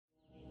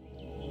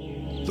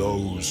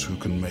Those who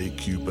can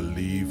make you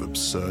believe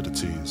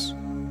absurdities,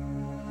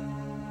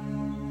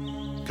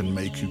 can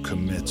make you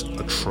commit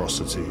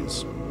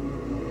atrocities.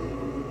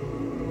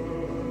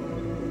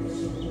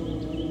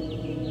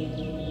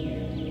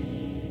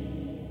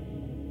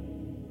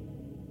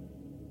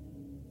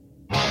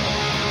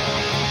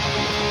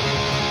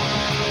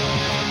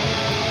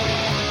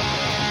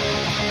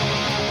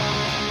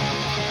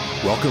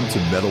 Welcome to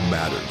Metal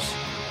Matters,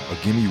 a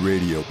Gimme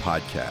Radio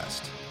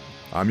podcast.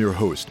 I'm your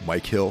host,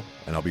 Mike Hill,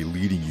 and I'll be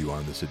leading you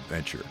on this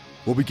adventure.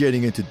 We'll be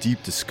getting into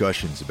deep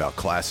discussions about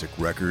classic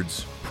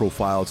records,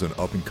 profiles on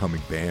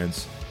up-and-coming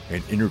bands,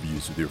 and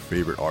interviews with your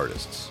favorite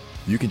artists.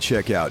 You can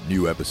check out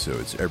new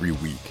episodes every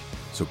week,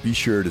 so be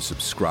sure to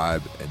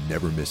subscribe and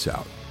never miss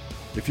out.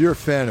 If you're a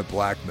fan of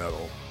black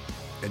metal,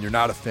 and you're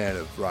not a fan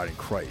of Rotting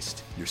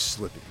Christ, you're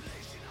slipping.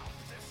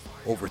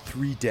 Over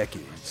 3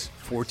 decades,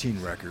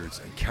 14 records,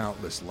 and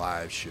countless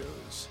live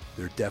shows,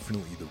 they're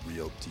definitely the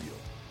real deal.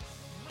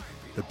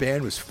 The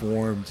band was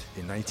formed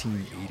in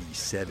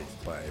 1987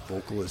 by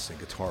vocalist and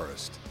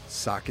guitarist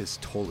Sakis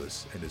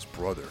Tolis and his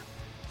brother,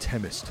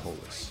 Temis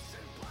Tolis,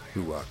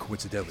 who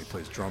coincidentally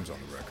plays drums on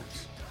the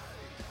records.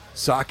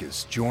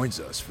 Sakis joins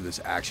us for this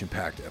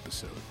action-packed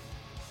episode.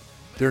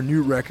 Their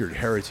new record,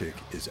 Heretic,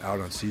 is out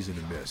on Season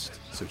and Mist,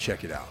 so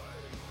check it out.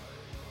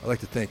 I'd like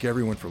to thank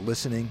everyone for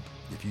listening.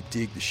 If you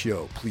dig the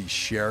show, please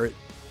share it,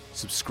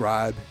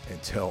 subscribe, and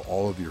tell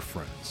all of your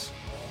friends.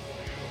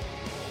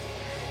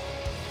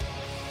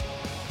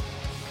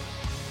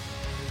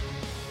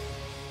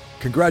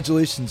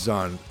 Congratulations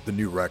on the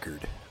new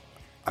record.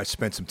 I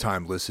spent some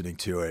time listening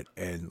to it,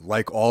 and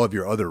like all of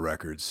your other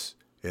records,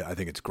 I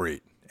think it's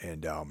great.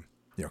 And,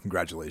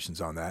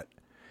 congratulations on that.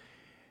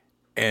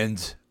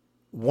 And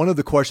one of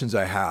the questions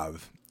I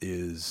have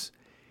is,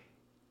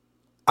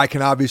 I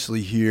can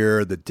obviously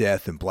hear the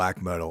death and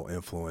black metal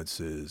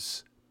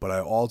influences, but I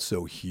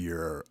also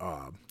hear,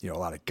 a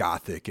lot of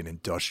gothic and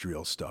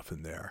industrial stuff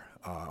in there.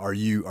 Are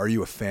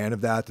you a fan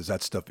of that? Does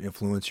that stuff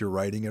influence your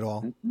writing at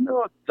all?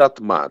 Not that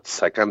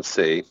much, I can't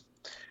say.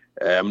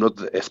 I'm not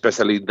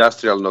especially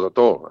industrial, not at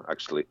all,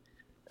 actually.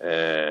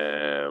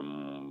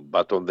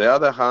 But on the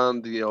other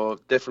hand,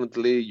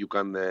 definitely you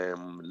can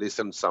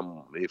listen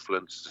some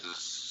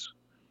influences,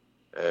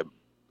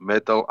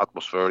 metal,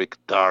 atmospheric,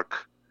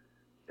 dark.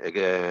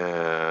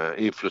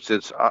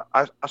 Influences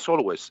as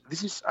always.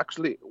 This is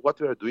actually what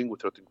we are doing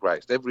with Rotting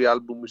Christ. Every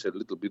album is a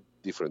little bit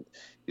different.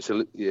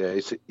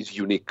 It's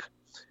unique,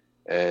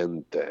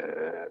 and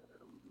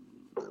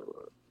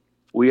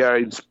we are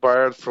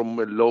inspired from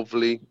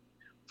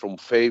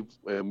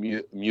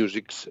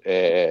musics,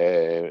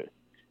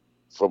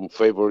 from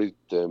favorite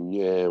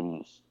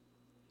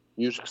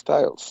music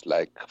styles.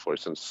 Like, for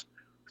instance,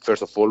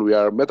 first of all, we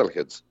are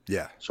metalheads.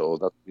 Yeah. So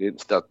that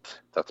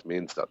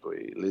means that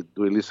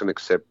we listen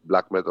except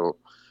black metal,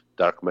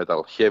 dark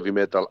metal, heavy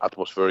metal,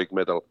 atmospheric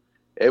metal,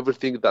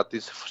 everything that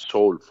is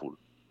soulful.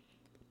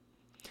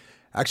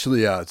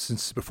 Actually,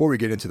 since before we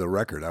get into the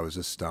record, I was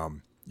just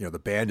the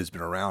band has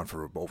been around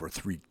for over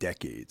 3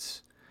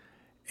 decades.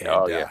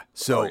 And,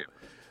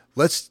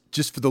 let's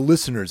just, for the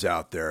listeners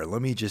out there,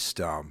 let me just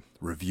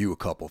review a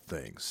couple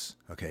things.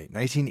 Okay,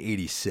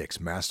 1986,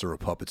 Master of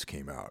Puppets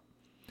came out.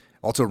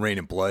 Also, Rain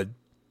and Blood.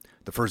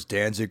 The first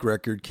Danzig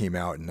record came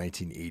out in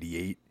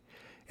 1988,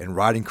 and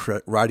Rotting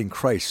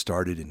Christ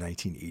started in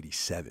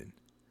 1987.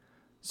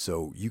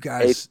 So you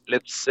guys...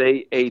 let's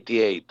say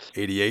 88.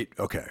 88?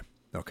 Okay.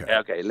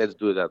 Okay, let's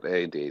do that,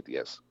 88,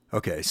 yes.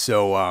 Okay,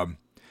 so,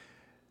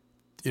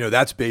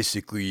 that's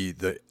basically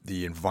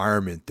the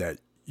environment that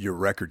your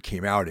record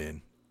came out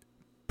in.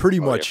 Pretty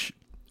much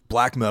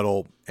black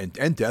metal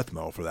and death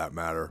metal, for that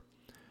matter,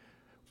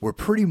 were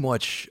pretty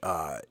much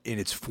in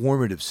its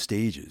formative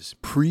stages,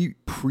 very,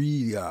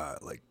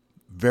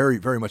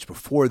 very much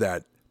before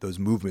that, those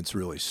movements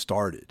really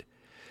started.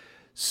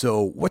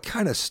 So what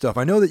kind of stuff?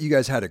 I know that you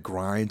guys had a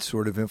grind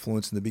sort of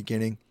influence in the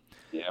beginning.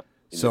 Yeah.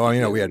 So,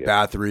 we had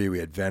Bathory, we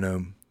had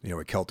Venom,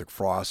 with Celtic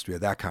Frost, we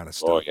had that kind of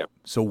stuff. Oh, yeah.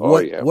 So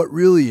what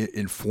really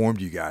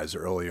informed you guys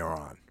earlier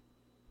on?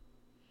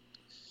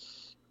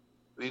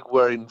 We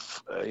were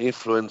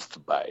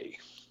influenced by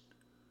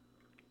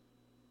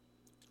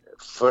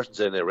first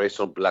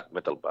generation black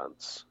metal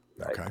bands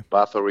like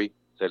Bathory,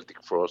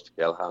 Celtic Frost,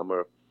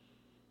 Hellhammer,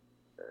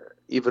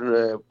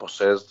 even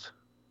Possessed,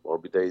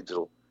 Morbid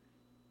Angel.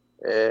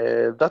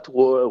 That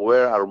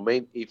were our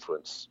main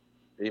influences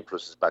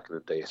back in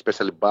the day,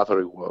 especially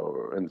Bathory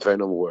and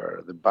Venom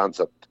were the bands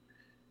that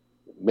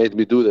made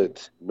me do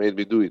it. We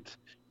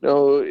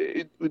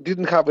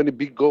didn't have any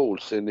big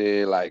goals,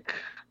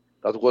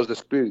 that was the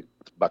spirit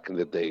back in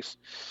the days.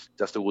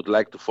 Just we would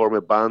like to form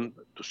a band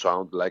to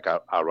sound like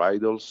our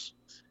idols,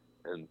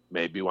 and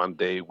maybe one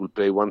day we'll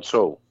play one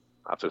show.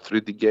 After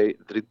 3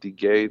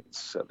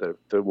 decades,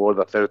 after more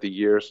than 30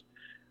 years,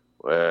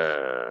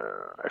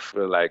 I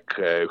feel like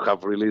we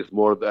have released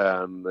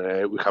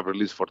we have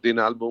released 14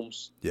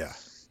 albums. Yeah.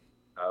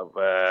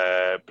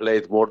 I've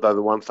played more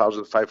than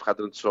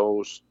 1,500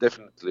 shows.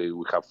 Definitely,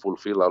 we have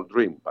fulfilled our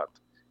dream. But,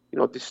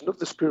 this is not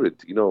the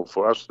spirit.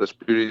 For us, the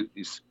spirit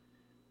is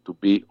to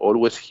be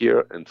always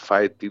here and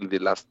fight till the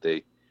last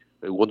day.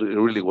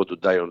 Really want to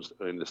die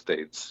in the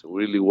States.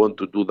 We really want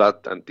to do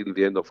that until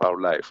the end of our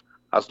life.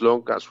 As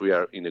long as we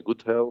are in a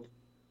good health,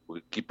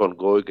 we keep on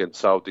going and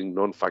shouting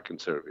non-fucking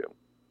Serbian.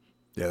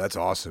 Yeah, that's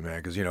awesome,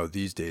 man. Because,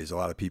 these days a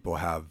lot of people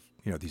have,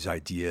 these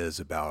ideas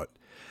about,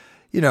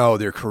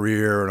 their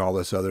career and all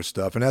this other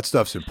stuff. And that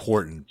stuff's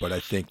important. But I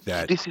think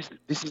that this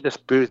is the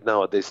spirit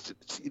nowadays.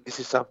 This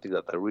is something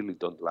that I really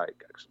don't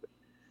like, actually.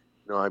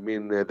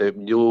 The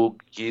new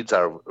kids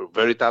are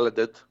very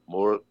talented,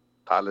 more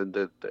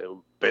talented,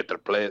 better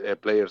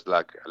players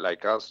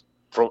like us.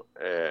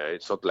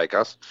 It's not like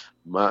us,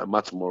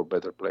 much more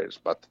better players.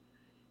 But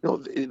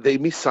they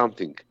miss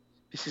something.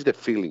 This is the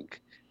feeling.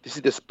 This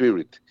is the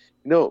spirit.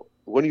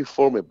 When you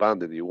form a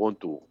band and you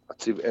want to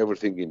achieve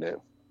everything in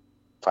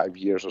 5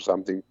 years or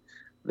something,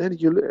 then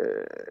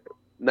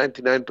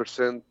 99%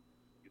 you're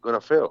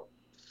gonna fail.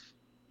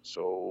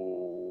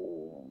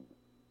 So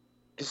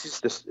this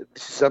is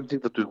something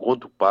that we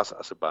want to pass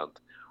as a band.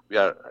 We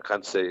are, I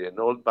can't say an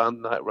old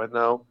band right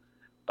now,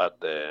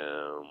 but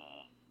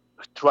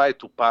try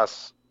to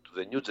pass to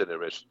the new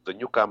generation, the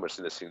newcomers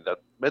in the scene, that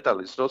metal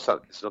is not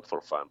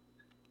for fun.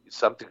 It's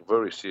something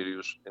very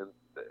serious, and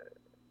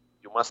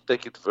you must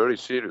take it very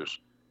serious.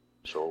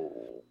 So,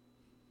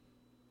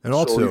 and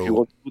also, if you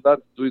want to do that,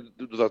 do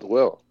that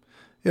well.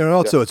 And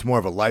also it's more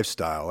of a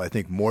lifestyle. I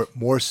think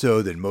more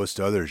so than most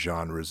other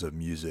genres of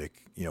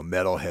music.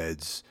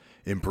 Metalheads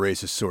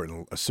embrace a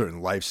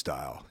certain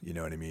lifestyle. You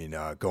know what I mean?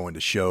 Going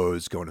to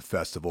shows, going to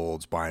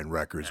festivals, buying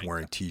records,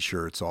 wearing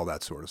T-shirts, all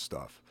that sort of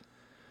stuff.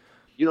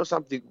 You know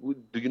something?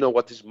 Do you know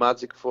what is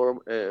magic for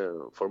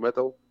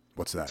metal?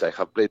 What's that? I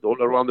have played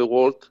all around the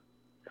world.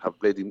 I have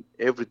played in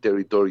every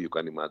territory you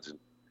can imagine.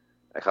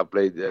 I have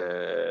played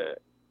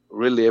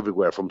really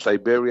everywhere, from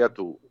Siberia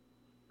to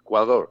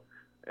Ecuador.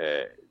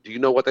 Do you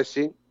know what I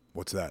think?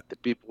 What's that? The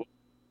people,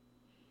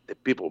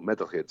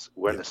 metalheads,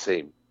 were the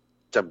same.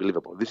 It's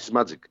unbelievable. This is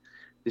magic.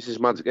 This is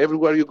magic.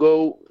 Everywhere you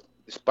go,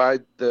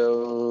 despite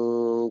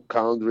the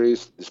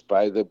countries,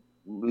 despite the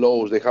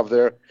laws they have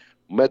there,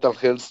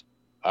 metalheads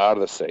are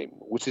the same,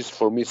 which is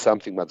for me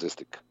something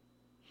majestic.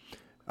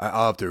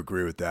 I'll have to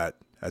agree with that.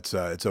 That's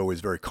it's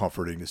always very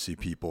comforting to see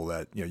people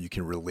that you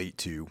can relate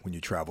to when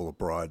you travel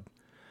abroad.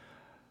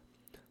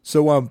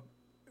 So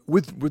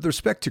with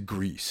respect to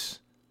Greece,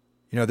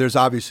 there's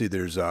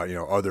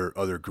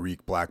other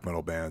Greek black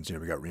metal bands.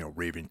 We got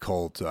Raven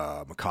Cult,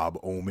 Macabre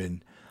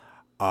Omen.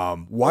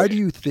 Why do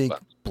you think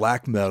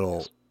black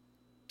metal?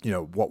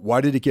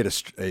 Why did it get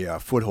a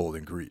foothold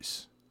in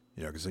Greece?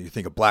 Because you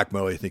think of black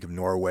metal, you think of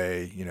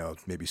Norway,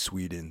 maybe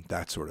Sweden,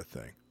 that sort of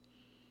thing.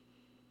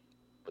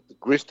 But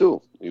Greece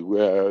too.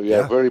 We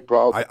are very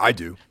proud. I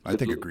do. I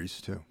think of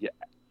Greece too. Yeah.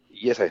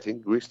 Yes, I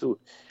think Greece too.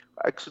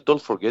 Actually,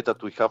 don't forget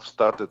that we have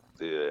started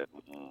a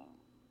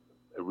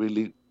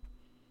really,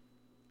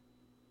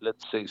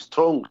 let's say,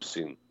 strong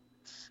scene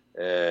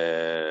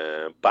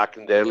back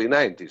in the early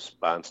 90s.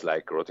 Bands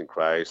like Rotting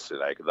Christ,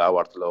 like Thou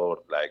Art Lord,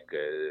 like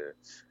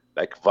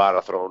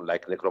Varathron,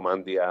 like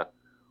Necromantia.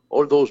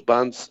 All those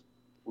bands,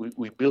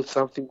 we built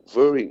something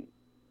very,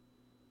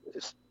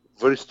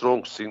 very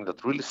strong scene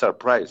that really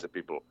surprised the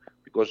people,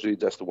 because we're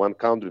just one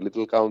country,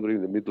 little country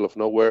in the middle of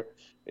nowhere,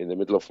 in the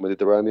middle of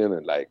Mediterranean,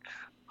 and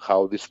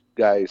how these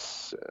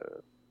guys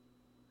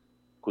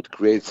could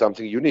create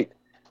something unique.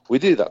 We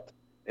did that.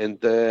 And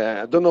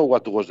I don't know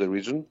what was the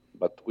reason,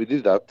 but we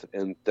did that.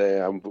 And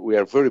we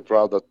are very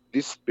proud that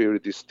this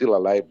spirit is still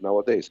alive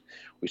nowadays.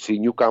 We see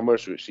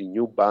newcomers, we see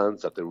new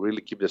bands that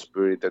really keep the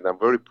spirit. And I'm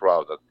very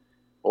proud that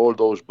all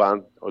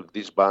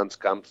these bands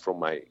come from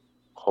my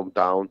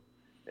hometown.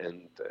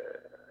 And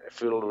I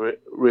feel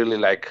really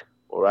like,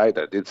 all right,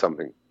 I did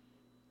something.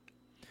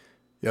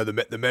 Yeah,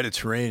 the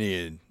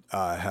Mediterranean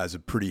has a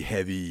pretty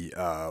heavy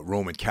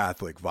Roman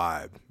Catholic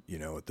vibe,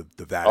 with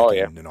the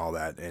Vatican and all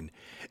that. And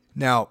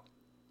now,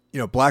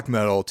 black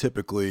metal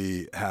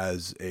typically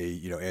has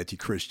a,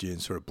 anti-Christian,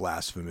 sort of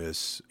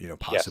blasphemous,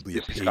 possibly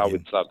a pagan. Is how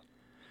it's up.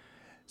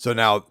 So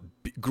now,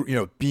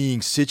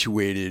 being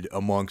situated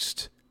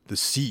amongst the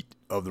seat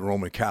of the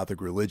Roman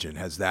Catholic religion,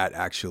 has that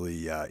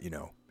actually,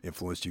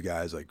 influenced you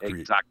guys?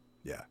 Exactly.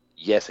 Yeah.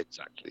 Yes,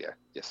 exactly. Yeah.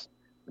 Yes.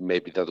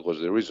 Maybe that was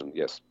the reason.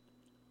 Yes.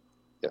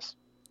 Yes.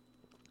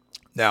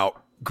 Now,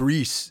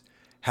 Greece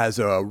has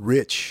a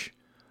rich,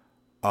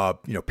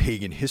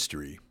 pagan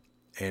history,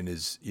 and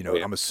is,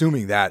 I'm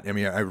assuming that. I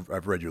mean,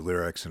 I've read your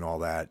lyrics and all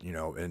that,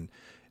 and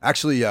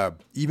actually,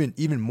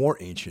 even more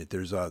ancient.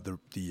 There's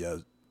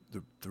the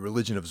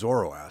religion of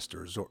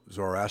Zoroaster,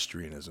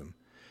 Zoroastrianism,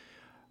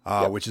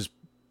 which is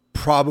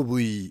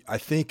probably, I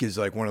think, is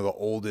one of the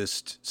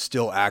oldest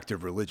still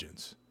active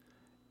religions.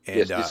 And,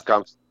 yes, this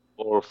comes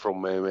more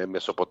from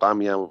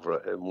Mesopotamia,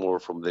 more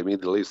from the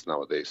Middle East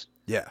nowadays.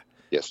 Yeah.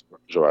 Yes,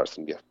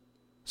 Zoroastrian, yeah.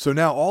 So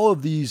now all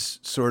of these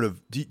sort of,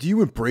 do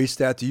you embrace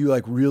that? Do you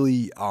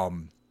really,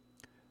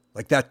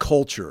 that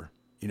culture,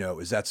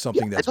 is that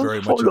something that's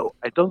very much?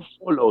 I don't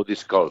follow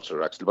this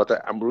culture, actually,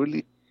 but I'm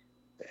really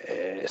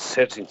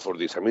searching for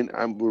this. I mean,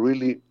 I'm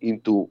really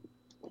into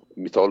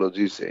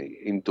mythologies,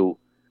 into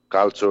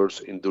cultures,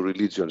 into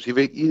religions.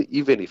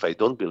 Even if I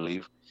don't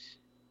believe,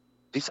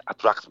 this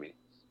attracts me.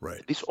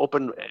 Right. This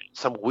open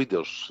some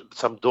windows,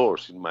 some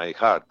doors in my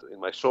heart, in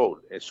my soul.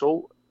 And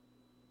so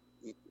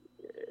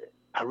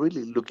I'm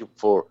really looking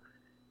for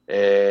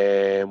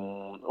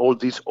all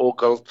these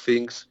occult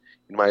things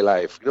in my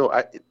life.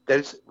 There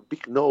is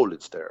big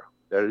knowledge there.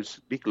 There is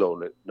big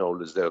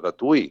knowledge there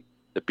that we,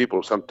 the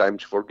people,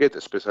 sometimes forget,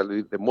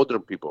 especially the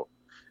modern people.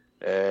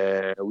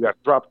 We are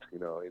trapped,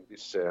 in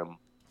this,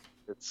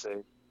 let's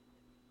say,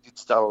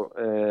 digital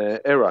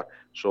era.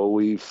 So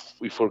we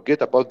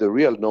forget about the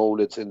real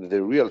knowledge and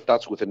the real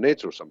touch with the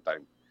nature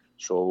sometimes.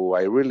 So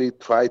I really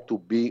try to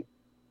be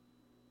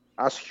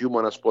as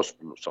human as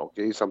possible. So,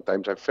 okay,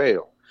 sometimes I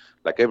fail,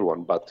 like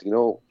everyone, but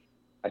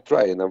I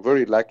try, and I'm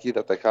very lucky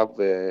that I have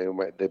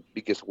the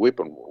biggest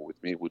weapon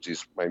with me, which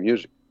is my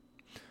music.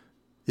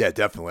 Yeah,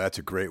 definitely. That's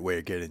a great way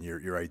of getting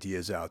your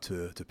ideas out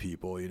to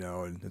people,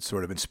 and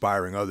sort of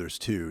inspiring others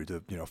too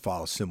to,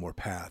 follow similar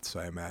paths,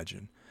 I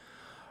imagine.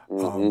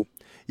 Mm-hmm.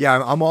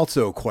 Yeah, I'm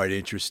also quite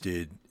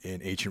interested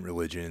in ancient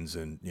religions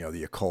and,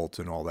 the occult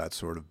and all that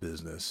sort of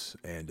business.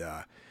 And,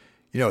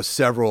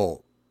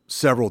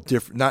 several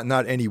different,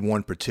 not any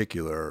one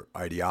particular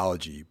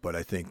ideology, but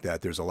I think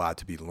that there's a lot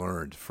to be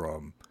learned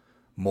from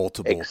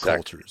multiple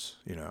cultures,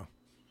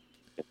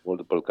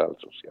 Multiple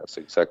cultures, yes,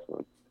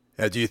 exactly.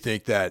 Do you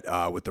think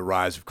that with the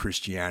rise of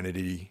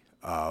Christianity,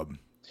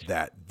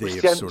 that they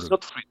have Christianity sort is of...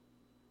 not free.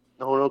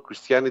 No,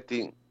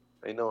 Christianity,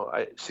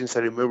 since I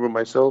remember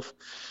myself,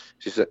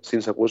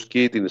 since I was a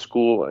kid in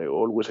school,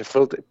 I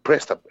felt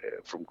pressed up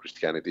from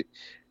Christianity.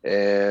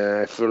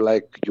 I feel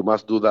like you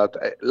must do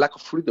that. Lack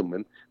of freedom,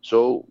 man.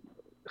 So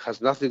it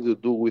has nothing to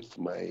do with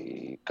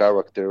my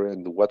character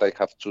and what I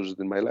have chosen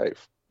in my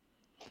life.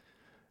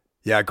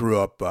 Yeah, I grew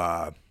up,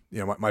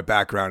 my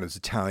background is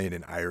Italian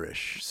and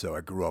Irish, so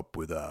I grew up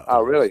with a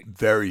really?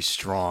 very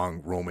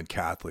strong Roman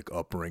Catholic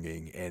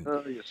upbringing. And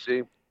you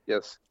see,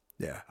 yes.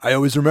 Yeah, I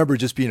always remember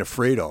just being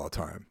afraid all the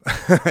time.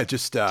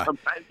 Just sometimes,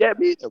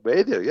 me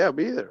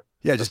either.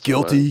 Yeah, just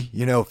guilty,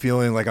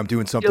 feeling like I'm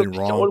doing something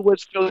wrong.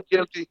 Always feel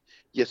guilty.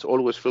 Yes,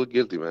 always feel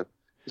guilty, man.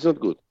 It's not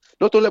good.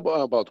 Not only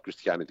about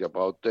Christianity,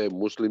 about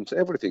Muslims,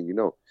 everything.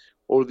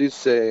 All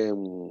these,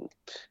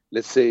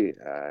 let's say,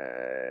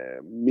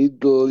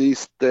 Middle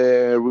East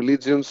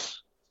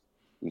religions,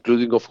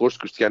 including, of course,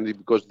 Christianity,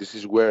 because this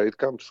is where it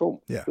comes from.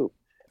 Yeah,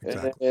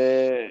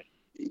 exactly.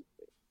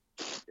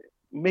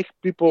 Make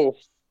people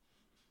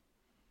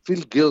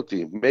feel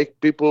guilty,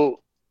 make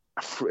people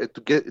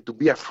to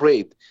be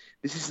afraid.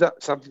 This is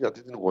something that I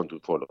didn't want to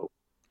follow.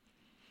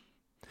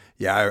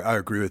 Yeah, I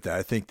agree with that.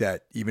 I think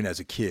that even as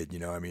a kid,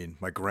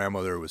 my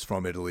grandmother was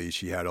from Italy.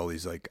 She had all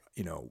these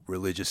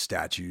religious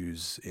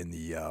statues in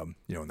the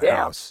in the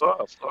house.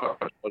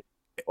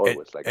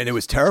 Always and it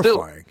was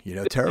terrifying,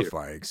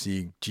 terrifying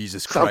seeing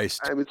Jesus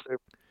Christ.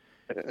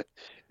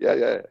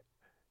 Yeah.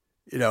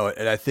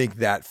 And I think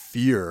that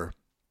fear.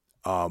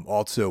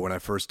 Also, when I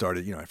first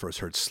started, I first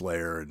heard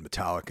Slayer and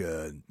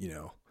Metallica and,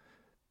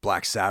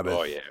 Black Sabbath.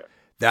 Oh, yeah.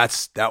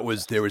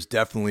 There was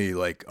definitely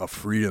like a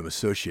freedom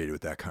associated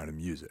with that kind of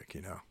music,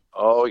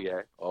 Oh,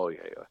 yeah.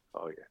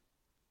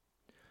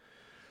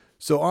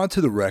 So on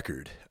to the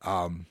record.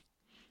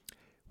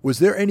 Was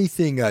there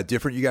anything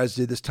different you guys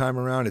did this time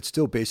around? It's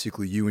still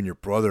basically you and your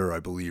brother,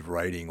 I believe,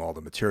 writing all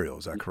the material.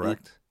 Is that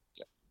correct?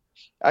 Yeah.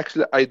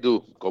 Actually, I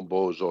do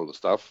compose all the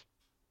stuff.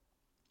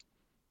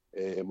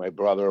 My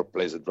brother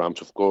plays the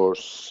drums, of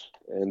course,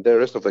 and the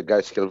rest of the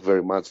guys help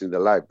very much in the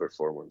live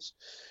performance.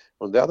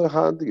 On the other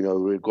hand, we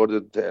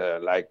recorded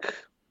like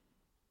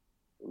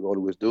we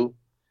always do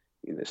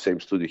in the same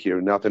studio here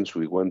in Athens.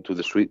 We went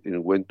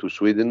to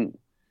Sweden,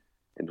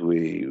 and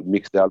we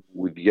mixed the album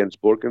with Jens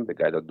Borken, the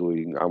guy that's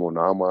doing Amon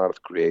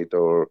Amarth,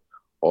 Creator,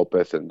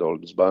 Opeth, and all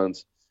these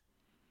bands.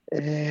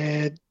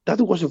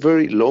 That was a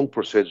very long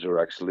procedure,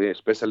 actually,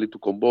 especially to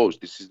compose.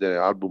 This is the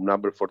album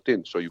number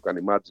 14, so you can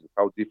imagine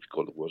how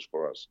difficult it was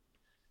for us,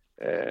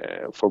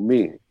 for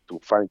me, to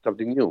find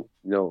something new.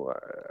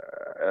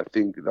 I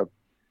think that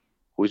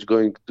I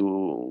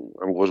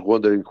was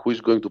wondering who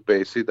is going to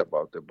pay a seat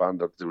about the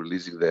band that's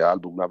releasing the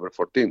album number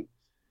 14.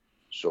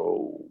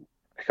 So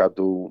I had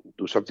to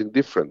do something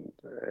different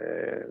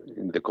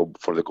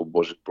for the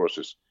composing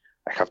process.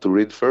 I have to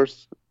read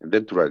first and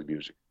then to write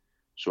music.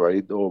 So I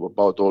read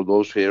about all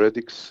those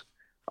heretics,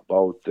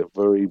 about the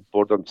very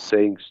important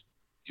sayings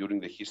during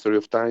the history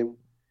of time,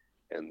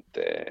 and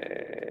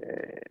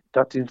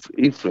that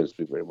influenced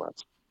me very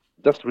much.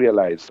 Just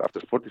realized after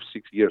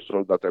 46 years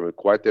old that I'm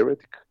quite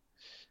heretic.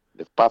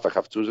 The path I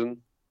have chosen,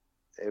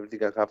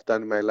 everything I have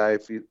done in my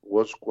life, it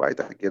was quite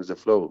against the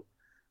flow.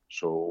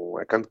 So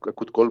I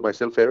could call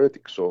myself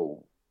heretic.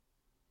 So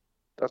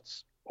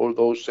that's all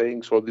those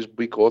sayings, all these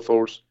big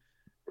authors,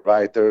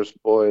 writers,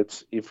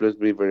 poets influenced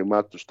me very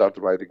much to start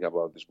writing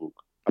about this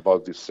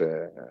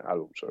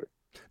album. Sorry.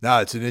 No,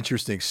 it's an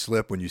interesting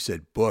slip when you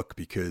said book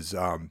because,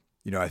 I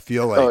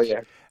feel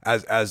like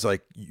as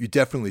like you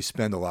definitely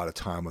spend a lot of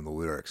time on the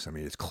lyrics. I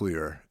mean, it's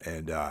clear.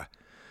 And,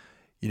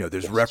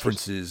 there's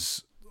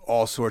references,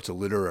 all sorts of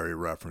literary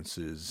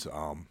references,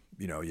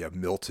 you have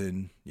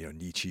Milton,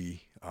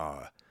 Nietzsche,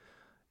 For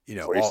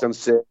all.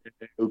 instance,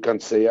 you can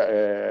say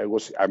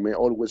I'm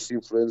always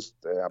influenced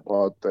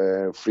about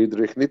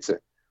Friedrich Nietzsche.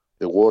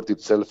 The word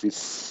itself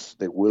is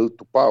the will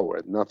to power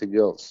and nothing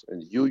else.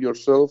 And you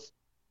yourself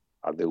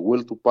are the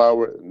will to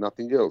power and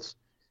nothing else.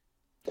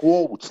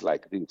 Quotes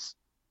like this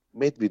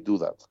made me do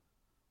that.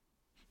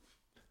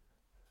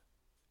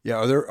 Yeah,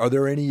 are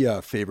there any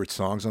favorite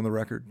songs on the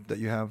record that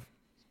you have?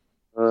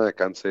 I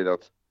can't say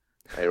that.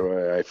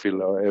 I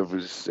feel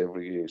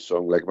every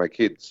song like my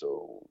kid,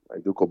 so I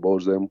do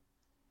compose them.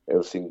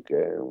 Everything,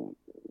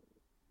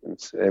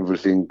 it's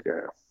everything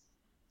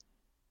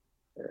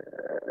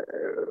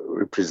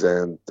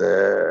represent.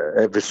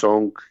 Every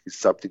song is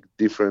something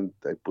different.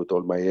 I put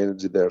all my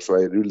energy there, so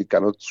I really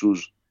cannot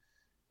choose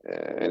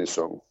any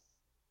song.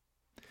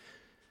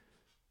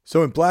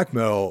 So in black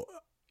metal,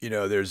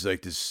 there's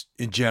like this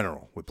in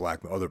general with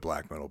other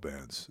black metal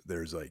bands.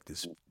 There's like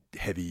this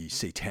heavy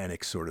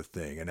satanic sort of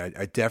thing, and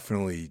I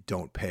definitely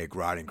don't peg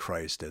Rotting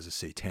Christ as a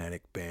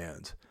satanic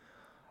band.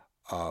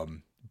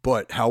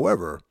 But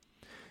however,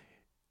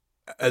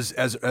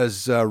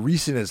 as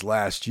recent as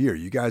last year,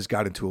 you guys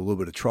got into a little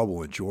bit of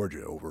trouble in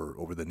Georgia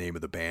over the name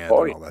of the band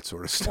and all that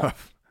sort of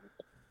stuff.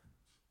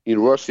 In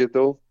Russia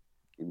too,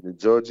 in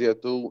Georgia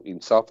too,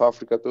 in South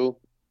Africa too.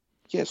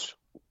 Yes,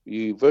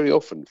 we very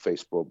often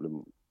face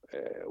problem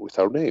with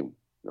our name.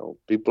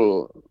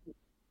 People,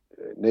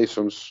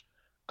 nations,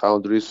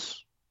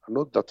 countries are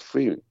not that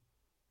free.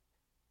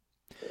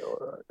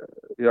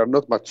 They are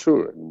not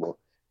mature anymore.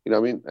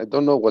 I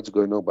don't know what's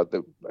going on, but I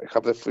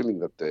have the feeling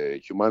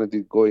that humanity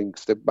is going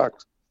step back.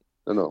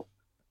 I don't know.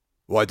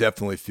 Well, I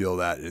definitely feel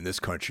that in this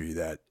country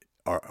that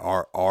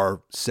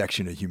our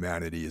section of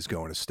humanity is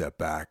going a step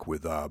back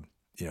with,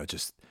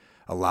 just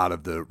a lot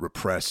of the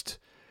repressed,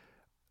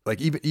 like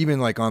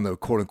even like on the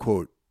quote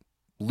unquote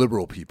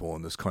liberal people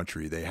in this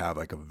country, they have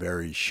like a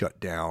very shut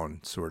down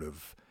sort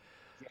of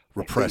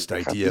repressed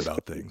idea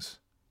about things.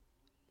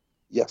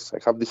 Yes, I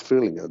have this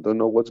feeling. I don't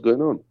know what's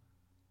going on.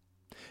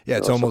 Yeah,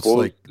 it's almost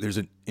like there's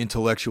an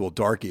intellectual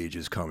dark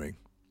ages coming.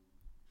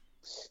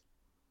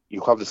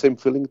 You have the same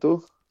feeling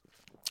too?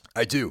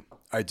 I do.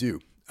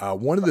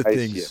 One of the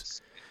things...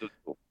 Yes,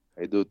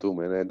 I do too,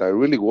 man. And I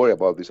really worry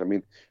about this. I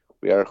mean,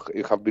 we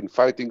have been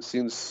fighting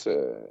since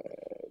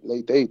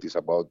late 80s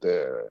about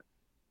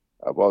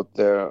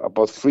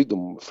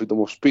freedom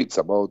of speech,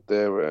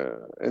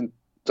 and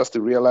just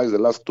to realize the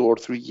last 2 or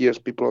 3 years,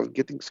 people are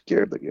getting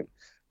scared again.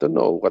 Don't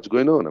know what's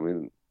going on. I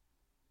mean...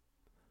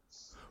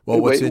 Well,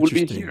 anyway, what's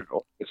interesting? We'll be here.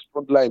 Always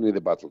front line in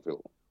the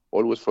battlefield.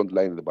 Always front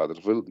line in the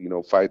battlefield.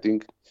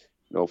 Fighting,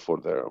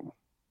 for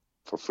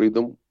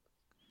freedom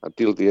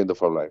until the end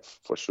of our life,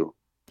 for sure.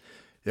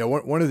 Yeah,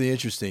 one of the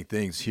interesting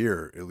things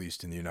here, at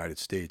least in the United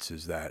States,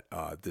 is that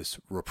this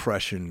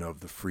repression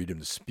of the freedom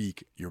to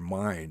speak your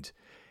mind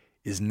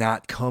is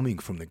not coming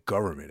from the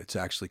government. It's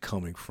actually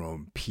coming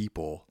from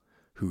people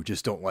who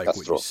just don't like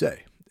what you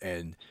say,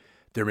 and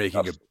they're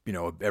making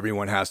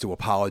everyone has to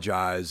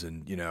apologize,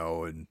 and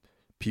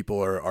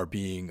people are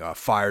being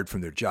fired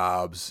from their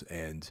jobs,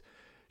 and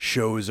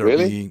shows are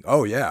being...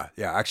 Oh, yeah.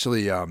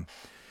 Actually,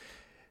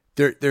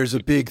 there's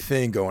a big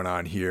thing going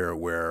on here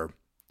where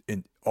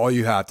all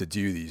you have to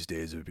do these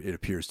days, it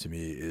appears to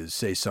me, is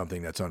say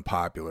something that's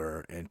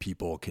unpopular, and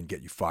people can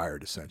get you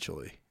fired,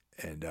 essentially.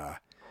 And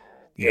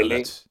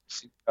that's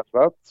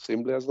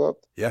simply as that.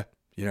 Yeah,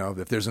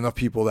 if there's enough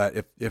people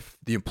that if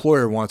the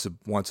employer wants to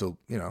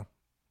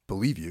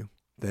believe you,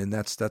 then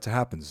that's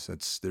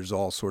happens. There's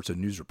all sorts of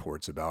news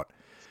reports about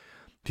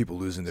people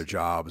losing their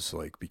jobs,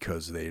 like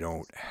because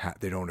people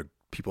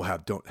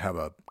don't have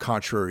a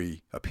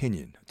contrary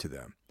opinion to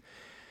them,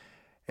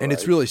 and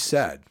It's really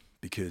sad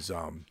because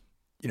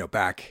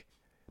back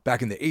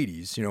in the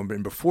 80s,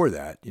 and before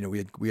that,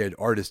 we had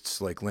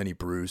artists like Lenny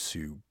Bruce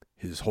who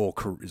his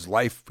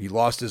life he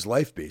lost his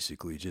life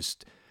basically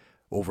just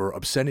over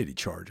obscenity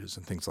charges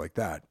and things like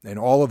that, and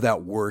all of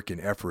that work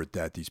and effort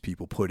that these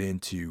people put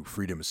into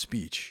freedom of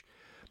speech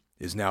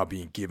is now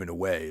being given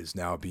away, is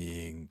now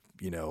being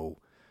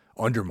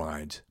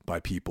undermined by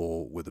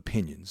people with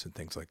opinions and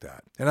things like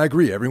that. And I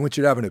agree, everyone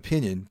should have an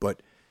opinion,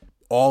 but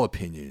all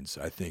opinions,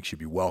 I think, should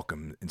be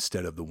welcome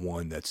instead of the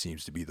one that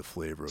seems to be the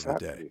flavor of the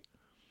day.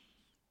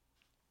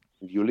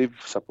 You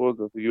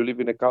live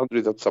in a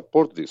country that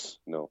supports this,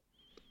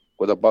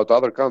 What about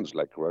other countries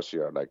like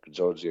Russia, like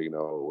Georgia,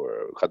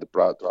 where had the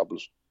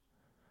troubles?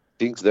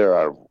 Things there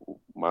are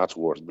much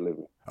worse, believe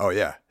me. Oh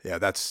yeah,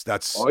 that's.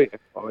 Oh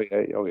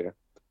yeah.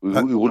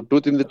 We will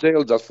put in the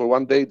jail just for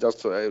 1 day,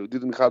 just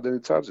didn't have any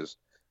charges.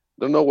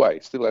 Don't know why.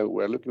 Still,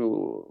 we're looking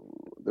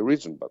at the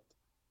reason, but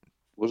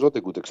it was not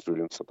a good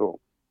experience at all.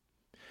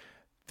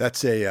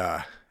 That's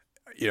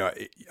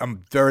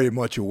I'm very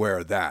much aware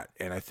of that,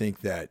 and I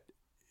think that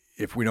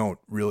if we don't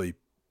really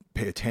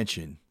pay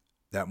attention,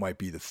 that might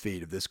be the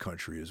fate of this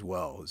country as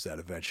well, is that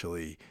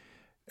eventually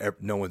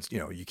no one's,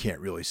 you can't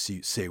really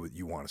say what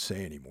you want to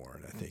say anymore.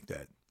 And I think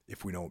that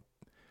if we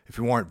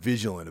aren't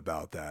vigilant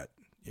about that,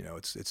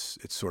 it's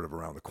sort of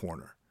around the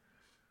corner.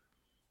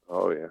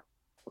 Oh yeah.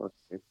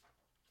 Okay.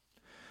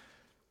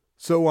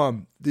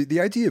 So the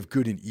idea of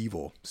good and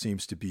evil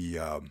seems to be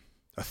a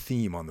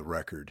theme on the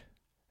record,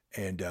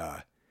 and do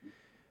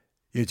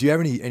you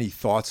have any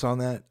thoughts on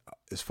that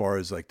as far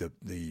as like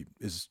the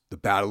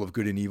battle of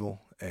good and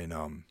evil, and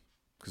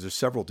because there's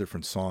several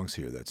different songs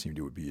here that seem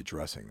to be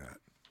addressing that.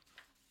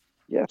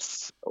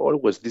 Yes,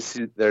 always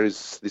there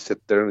is this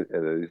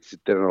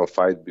eternal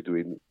fight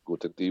between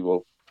good and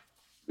evil,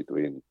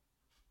 between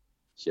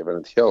heaven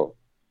and hell,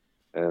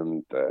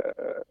 and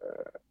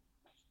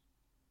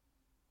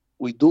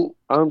we do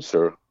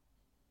answer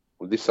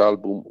on this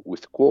album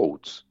with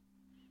quotes,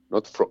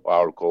 not from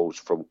our quotes,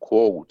 from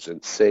quotes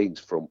and sayings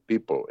from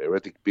people,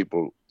 heretic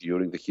people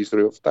during the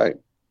history of time.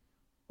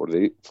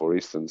 For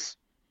instance,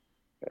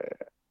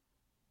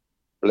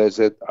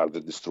 blessed are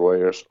the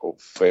destroyers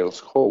of false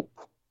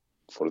hope,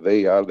 for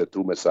they are the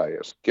true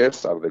messiahs.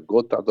 Cursed are the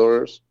God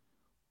adorers,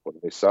 for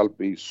they shall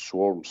be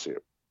swarms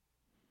here.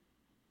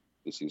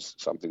 This is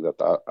something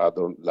that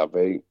Adon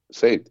LaVey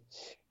said.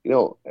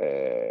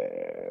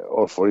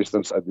 Or for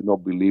instance, I do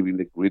not believe in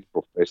the creed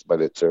professed by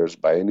the church,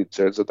 by any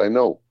church that I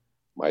know.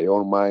 My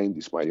own mind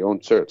is my own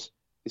church.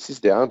 This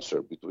is the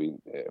answer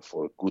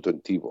for good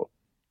and evil.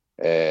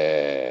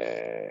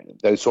 There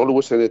is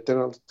always an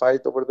eternal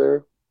fight over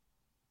there.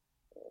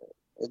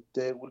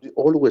 It will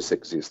always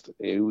exist.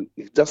 You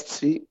just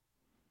see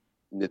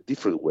in a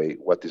different way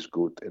what is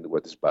good and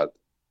what is bad.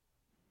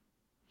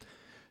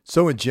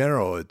 So in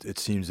general, it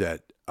seems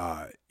that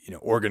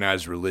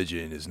organized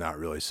religion is not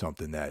really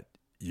something that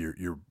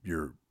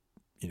you're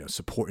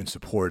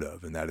support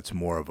of, and that it's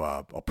more of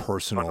a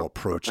personal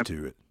approach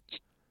to it.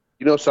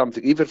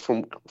 Something even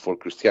for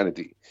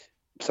Christianity.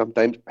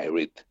 Sometimes I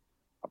read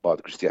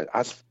about Christianity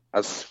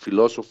as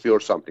philosophy or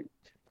something,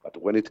 but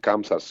when it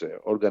comes as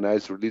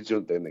organized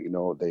religion, then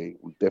they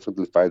will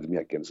definitely fight me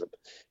against it.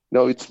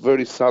 It's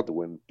very sad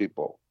when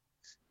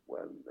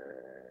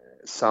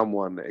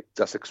someone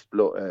just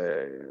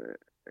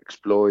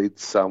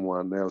exploits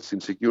someone else's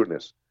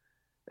insecureness,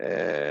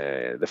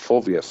 the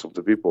phobias of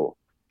the people,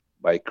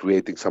 by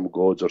creating some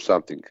gods or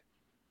something.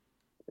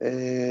 We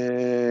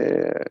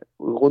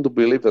want to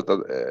believe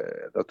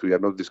that we are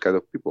not this kind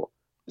of people,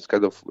 this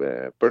kind of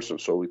person.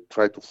 So we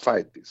try to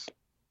fight this.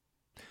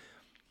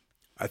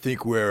 I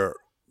think where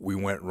we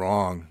went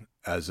wrong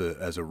as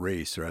a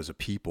race or as a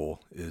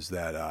people is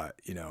that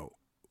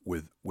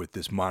with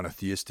this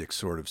monotheistic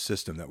sort of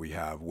system that we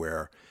have,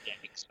 where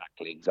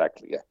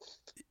exactly, yeah,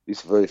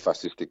 it's very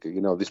fascistic.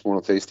 This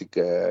monotheistic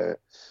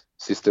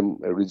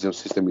religion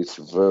system is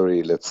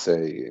very, let's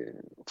say,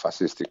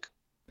 fascistic.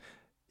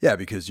 Yeah,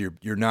 because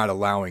you're not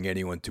allowing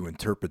anyone to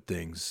interpret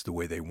things the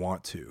way they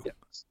want to.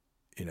 Yes.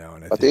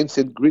 And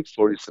ancient Greeks,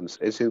 for instance,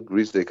 they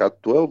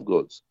had 12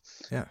 gods.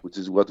 Yeah. Which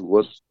is what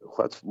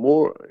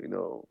more,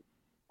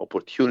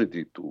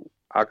 opportunity to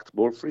act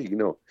more free.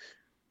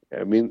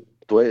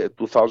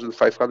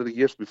 2,500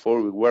 years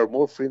before we were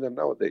more free than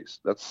nowadays.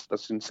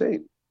 That's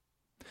insane.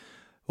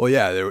 Well,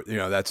 yeah,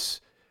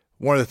 that's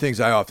one of the things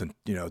I often,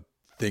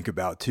 think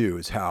about too,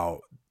 is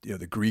how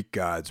the Greek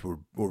gods were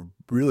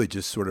really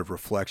just sort of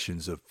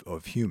reflections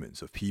of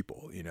humans, of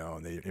people,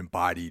 and they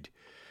embodied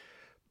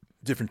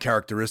different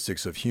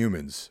characteristics of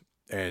humans,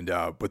 and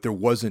but there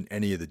wasn't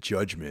any of the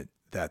judgment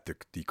that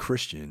the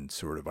Christian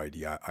sort of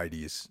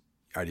ideology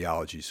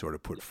sort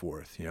of put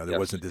forth. There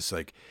wasn't this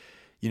like,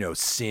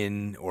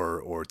 sin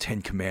or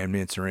 10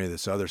 commandments or any of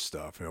this other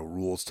stuff,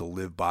 rules to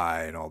live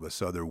by and all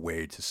this other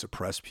way to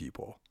suppress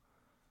people.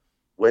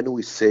 When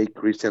we say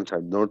Christians,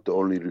 I'm not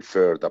only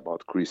referred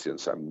about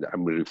Christians.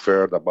 I'm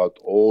referred about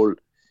all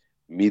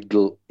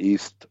Middle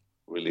East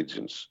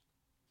religions.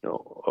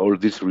 All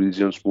these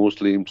religions,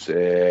 Muslims,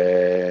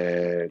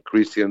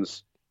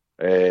 Christians,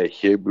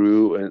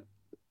 Hebrew, and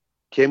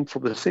came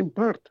from the same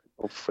part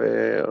of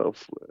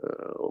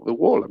the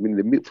world.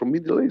 From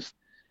Middle East.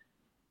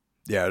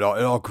 Yeah, it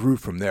all grew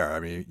from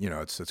there.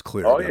 It's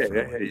clear. Oh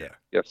yeah.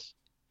 Yes.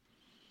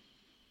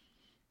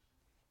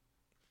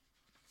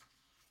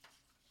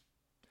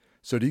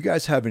 So, do you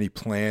guys have any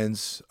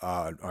plans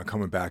on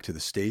coming back to the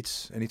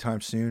States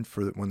anytime soon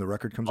when the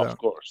record comes out? Of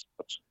course.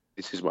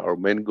 This is our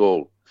main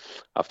goal.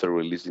 After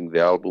releasing the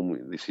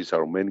album, this is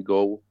our main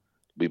goal,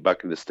 to be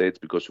back in the States,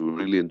 because we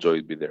really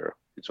enjoyed being there.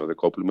 It's on the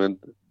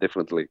compliment,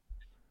 definitely.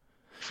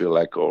 Feel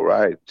like, all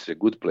right, it's a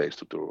good place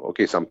to tour.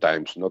 Okay,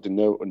 sometimes, not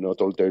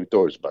all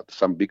territories, but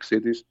some big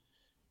cities.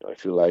 I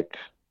feel like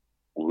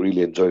we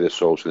really enjoy the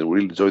shows and we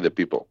really enjoy the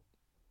people.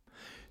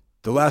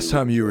 The last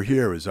time you were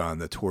here was on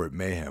the tour at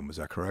Mayhem. Was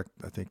that correct?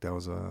 I think that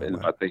was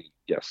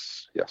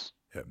yes.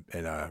 Yeah,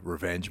 and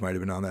Revenge might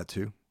have been on that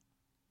too.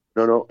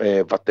 No,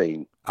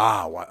 Watain.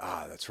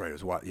 That's right. It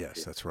was what?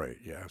 Yes, that's right.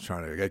 Yeah, I was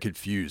trying to get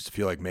confused. I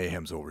feel like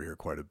Mayhem's over here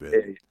quite a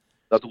bit.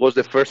 That was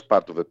the first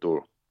part of the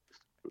tour.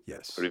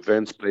 Yes.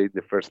 Revenge played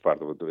the first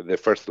part of the tour, the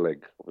first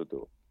leg of the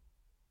tour.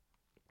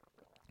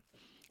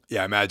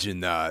 Yeah, I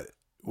imagine.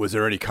 Was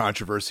there any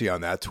controversy on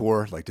that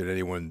tour? Like, did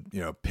anyone,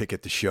 pick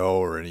at the show,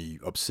 or any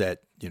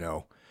upset,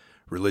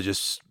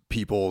 religious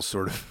people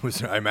sort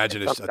of? I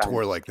imagine it's a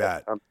tour like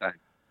that. Sometimes.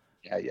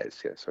 Yeah,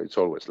 yes. So it's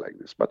always like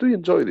this. But we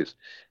enjoy this.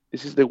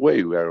 This is the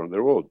way we are on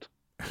the road.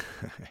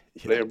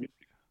 Play our music.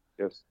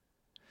 Yes.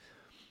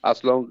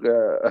 As long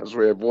as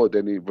we avoid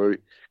any very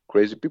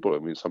crazy people. I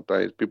mean,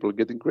 sometimes people are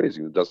getting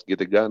crazy. You just get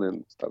a gun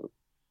and start,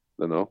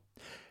 you know.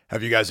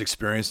 Have you guys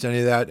experienced any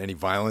of that? Any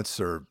violence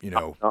or,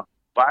 No,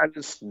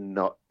 violence,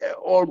 no.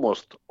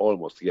 Almost,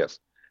 yes.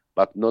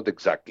 But not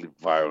exactly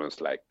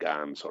violence like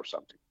guns or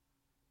something.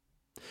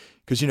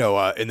 Because,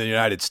 in the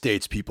United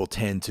States, people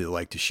tend to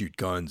like to shoot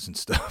guns and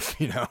stuff,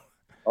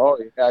 Oh,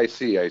 yeah, I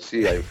see. I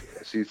see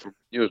from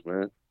the news,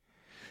 man.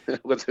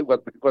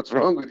 What's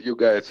wrong with you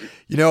guys?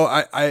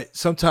 I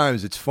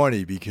sometimes it's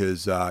funny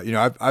because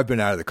I've been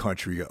out of the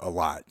country a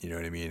lot, you know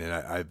what I mean, and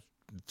I've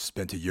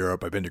been to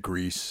Europe, I've been to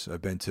Greece,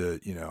 I've been to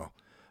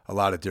a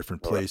lot of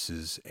different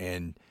places,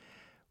 and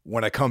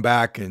when I come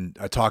back and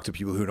I talk to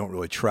people who don't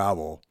really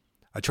travel,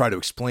 I try to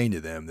explain to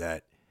them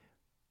that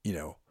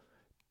the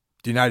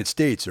United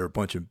States are a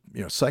bunch of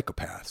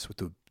psychopaths with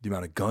the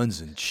amount of guns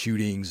and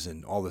shootings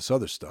and all this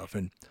other stuff,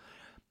 and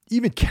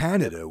even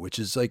Canada, which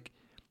is like.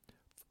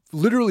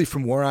 Literally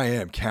from where I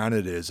am,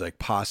 Canada is like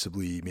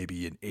possibly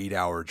maybe an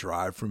 8-hour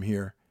drive from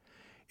here.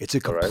 It's a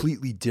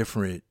completely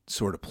different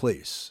sort of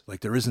place. Like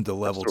there isn't the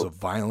levels of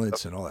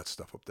violence and all that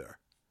stuff up there.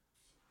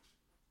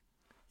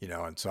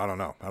 And so I don't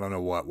know. I don't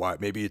know why.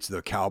 Maybe it's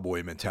the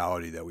cowboy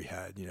mentality that we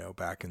had,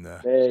 back in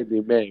the.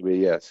 Maybe,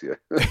 yes. Yeah.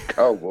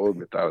 Cowboy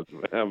mentality.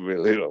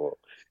 Unbelievable.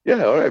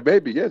 Yeah, all right.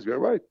 Maybe, yes, you're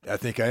right. I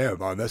think I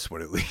am on this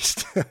one at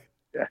least.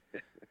 Yeah.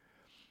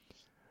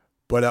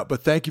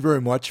 But thank you very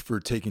much for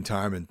taking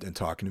time and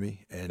talking to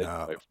me. And,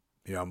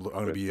 I'm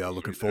going to be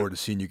looking forward to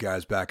seeing you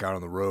guys back out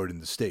on the road in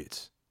the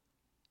States.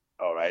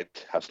 All right.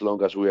 As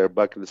long as we are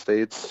back in the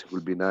States, it will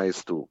be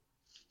nice to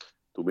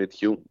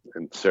meet you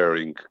and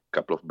sharing a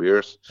couple of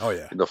beers. Oh,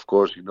 yeah. And, of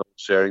course,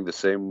 sharing the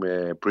same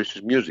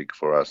precious music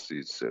for us.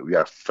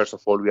 First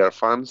of all, we are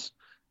fans,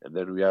 and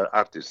then we are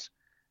artists.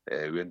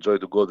 We enjoy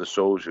to go to the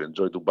shows. We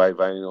enjoy to buy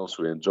vinyls.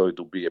 We enjoy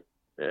to be a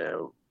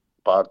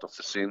part of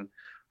the scene.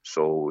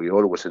 So we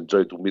always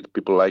enjoy to meet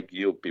people like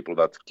you, people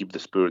that keep the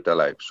spirit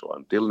alive. So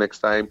until next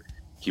time,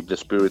 keep the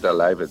spirit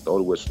alive and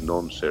always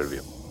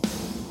non-serviam.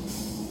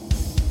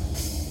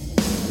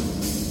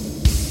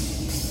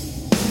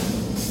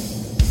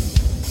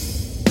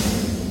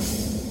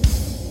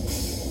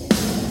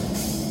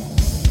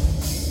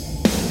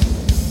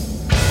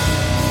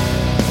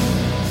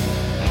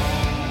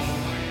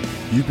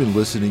 You've been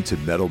listening to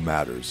Metal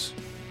Matters,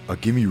 a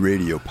Gimme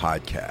Radio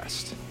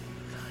podcast.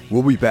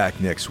 We'll be back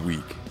next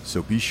week.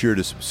 So be sure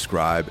to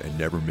subscribe and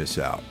never miss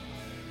out.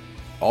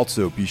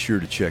 Also, be sure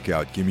to check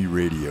out Gimme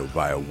Radio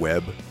via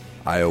web,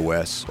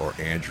 iOS, or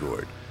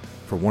Android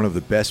for one of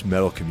the best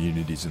metal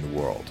communities in the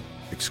world,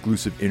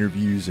 exclusive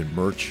interviews and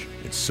merch,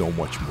 and so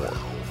much more.